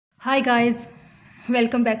Hi guys,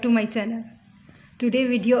 welcome back to my channel. Today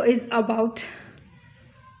video is about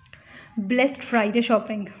Blessed Friday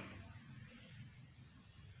shopping.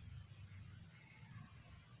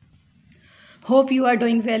 Hope you are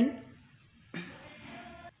doing well.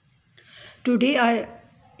 Today I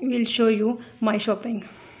will show you my shopping.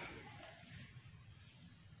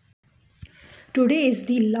 Today is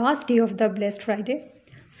the last day of the Blessed Friday,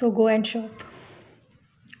 so go and shop.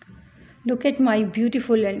 Look at my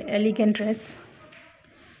beautiful and elegant dress.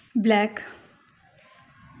 Black.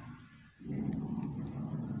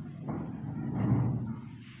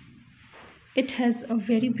 It has a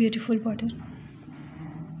very beautiful border.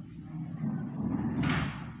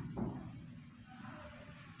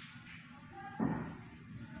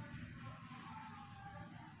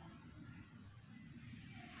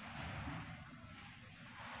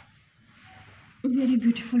 Very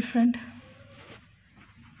beautiful front.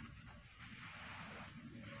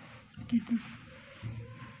 Look at this.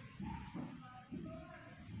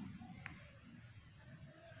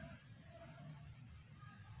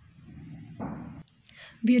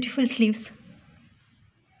 Beautiful sleeves.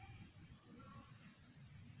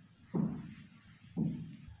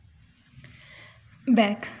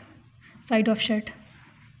 Back side of shirt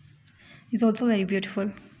is also very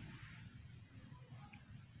beautiful.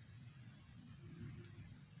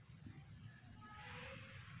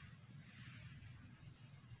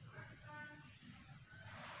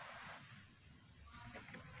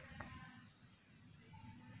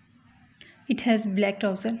 It has black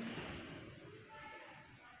trouser.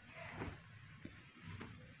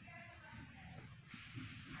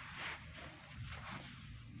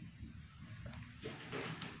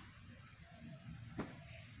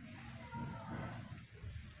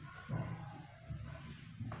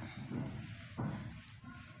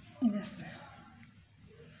 Yes.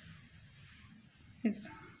 It's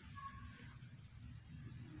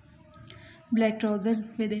black trouser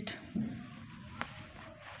with it.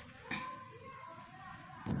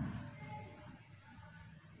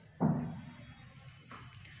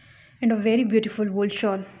 And a very beautiful wool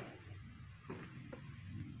shawl.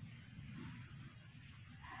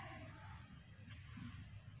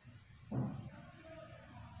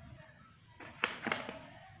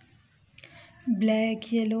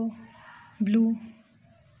 Black, yellow, blue.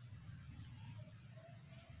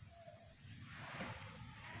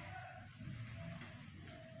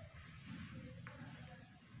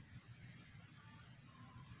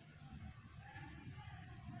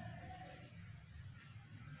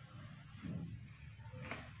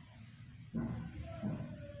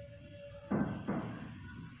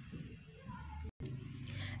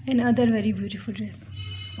 Another very beautiful dress.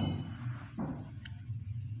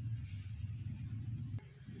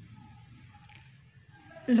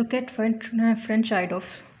 Look at front side of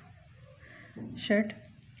shirt.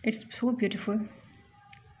 It's so beautiful.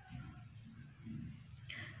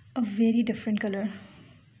 A very different color.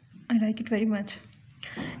 I like it very much.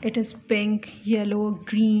 It is pink, yellow,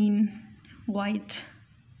 green, white,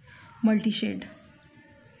 multi-shade.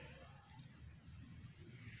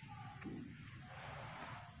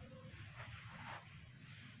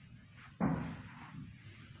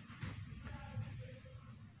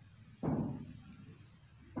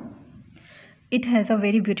 It has a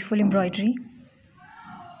very beautiful embroidery.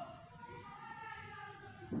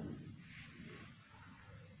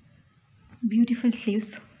 Beautiful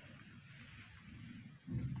sleeves.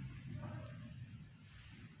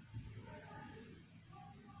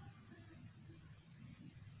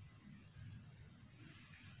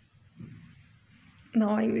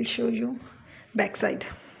 Now I will show you backside.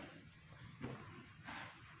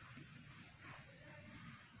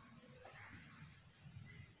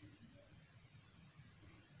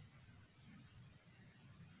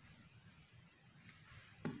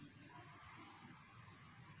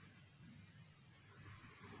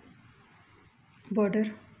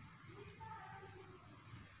 Border.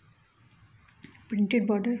 Printed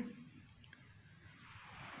border.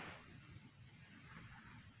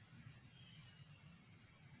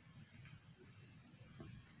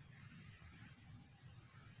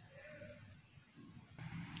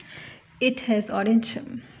 It has orange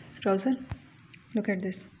trouser. Look at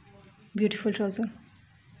this beautiful trouser.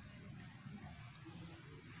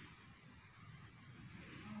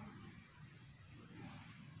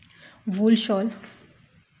 Wool shawl.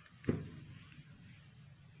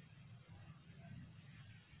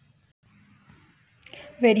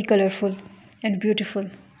 Very colorful and beautiful.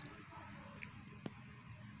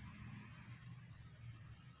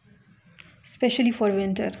 Especially for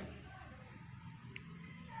winter.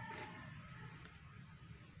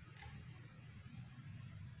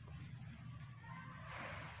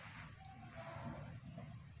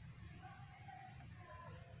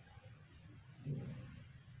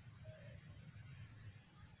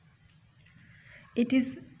 It is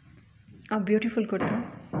a beautiful kurta,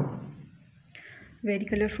 very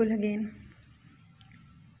colorful again.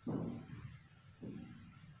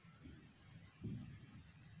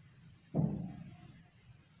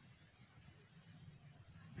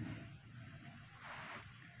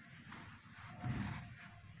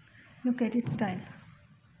 Look at its style.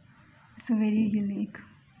 It's a very unique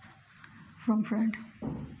from front.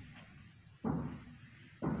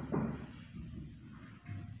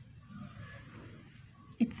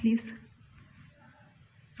 Its sleeves,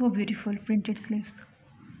 so beautiful, printed sleeves.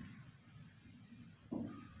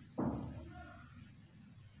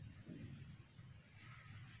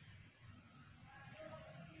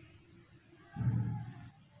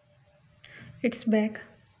 Its back,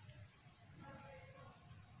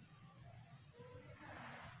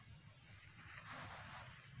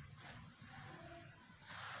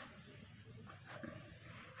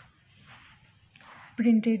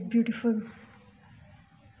 printed, beautiful.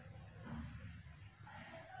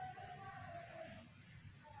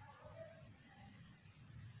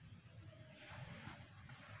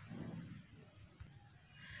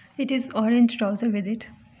 It is orange trouser with it.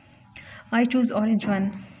 I choose orange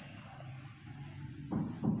one.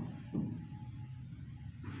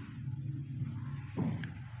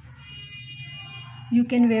 You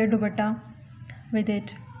can wear dupatta with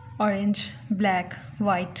it, orange, black,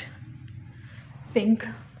 white, pink,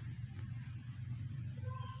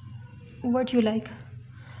 what you like,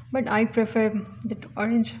 but I prefer that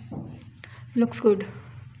orange, looks good.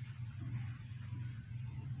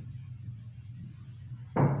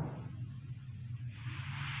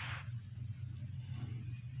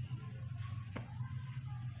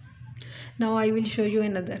 Now I will show you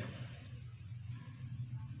another.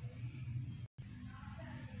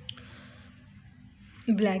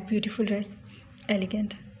 Black beautiful dress,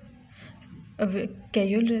 elegant, a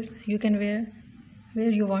casual dress you can wear where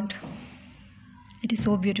you want. It is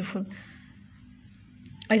so beautiful.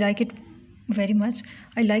 I like it very much.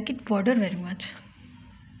 I like it border very much.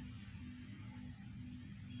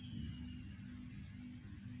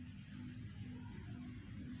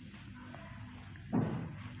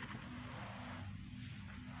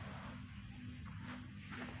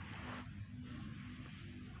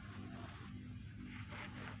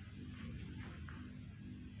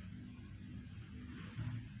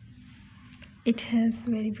 It has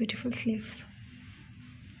very beautiful sleeves.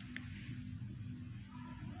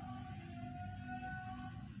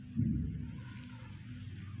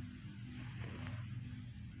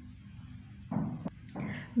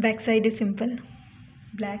 Back side is simple,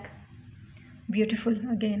 black, beautiful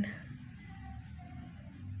again.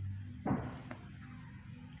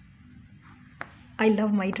 I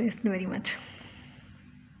love my dress very much.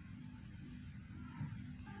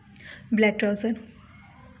 Black trouser.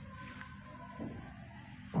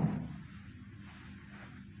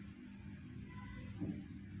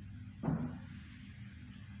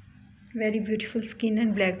 Very beautiful skin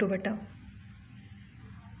and black dupatta.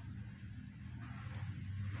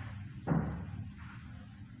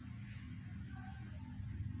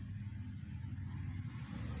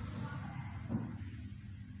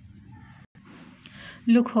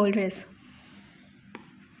 Look whole dress.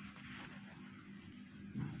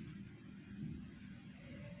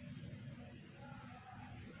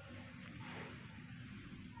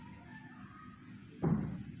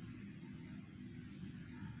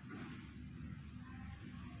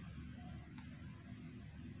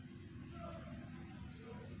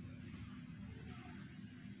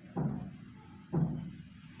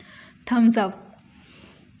 Thumbs up.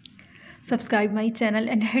 Subscribe my channel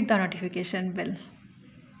and hit the notification bell.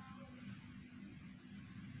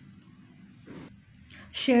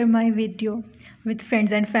 Share my video with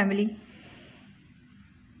friends and family.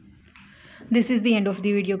 This is the end of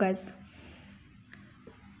the video, guys.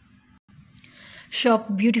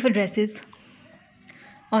 Shop beautiful dresses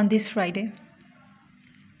on this Friday.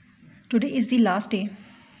 Today is the last day.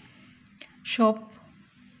 Shop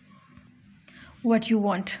what you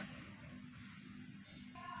want.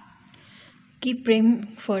 Keep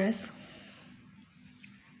praying for us,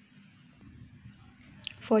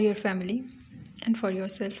 for your family, and for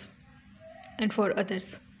yourself, and for others.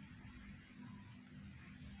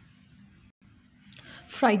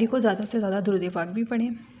 Friday को ज़्यादा से ज़्यादा दुरूद पाक भी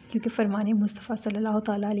पढ़ें, क्योंकि फरमान मुस्तफ़ा सल्लल्लाहु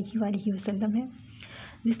ताला अलैहि वसल्लम है,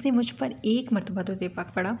 जिसने मुझ पर एक मरतबा दुरूद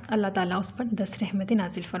पाक पढ़ा, अल्लाह ताला उस पर 10 रहमतें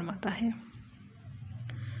नाजिल फरमाता है।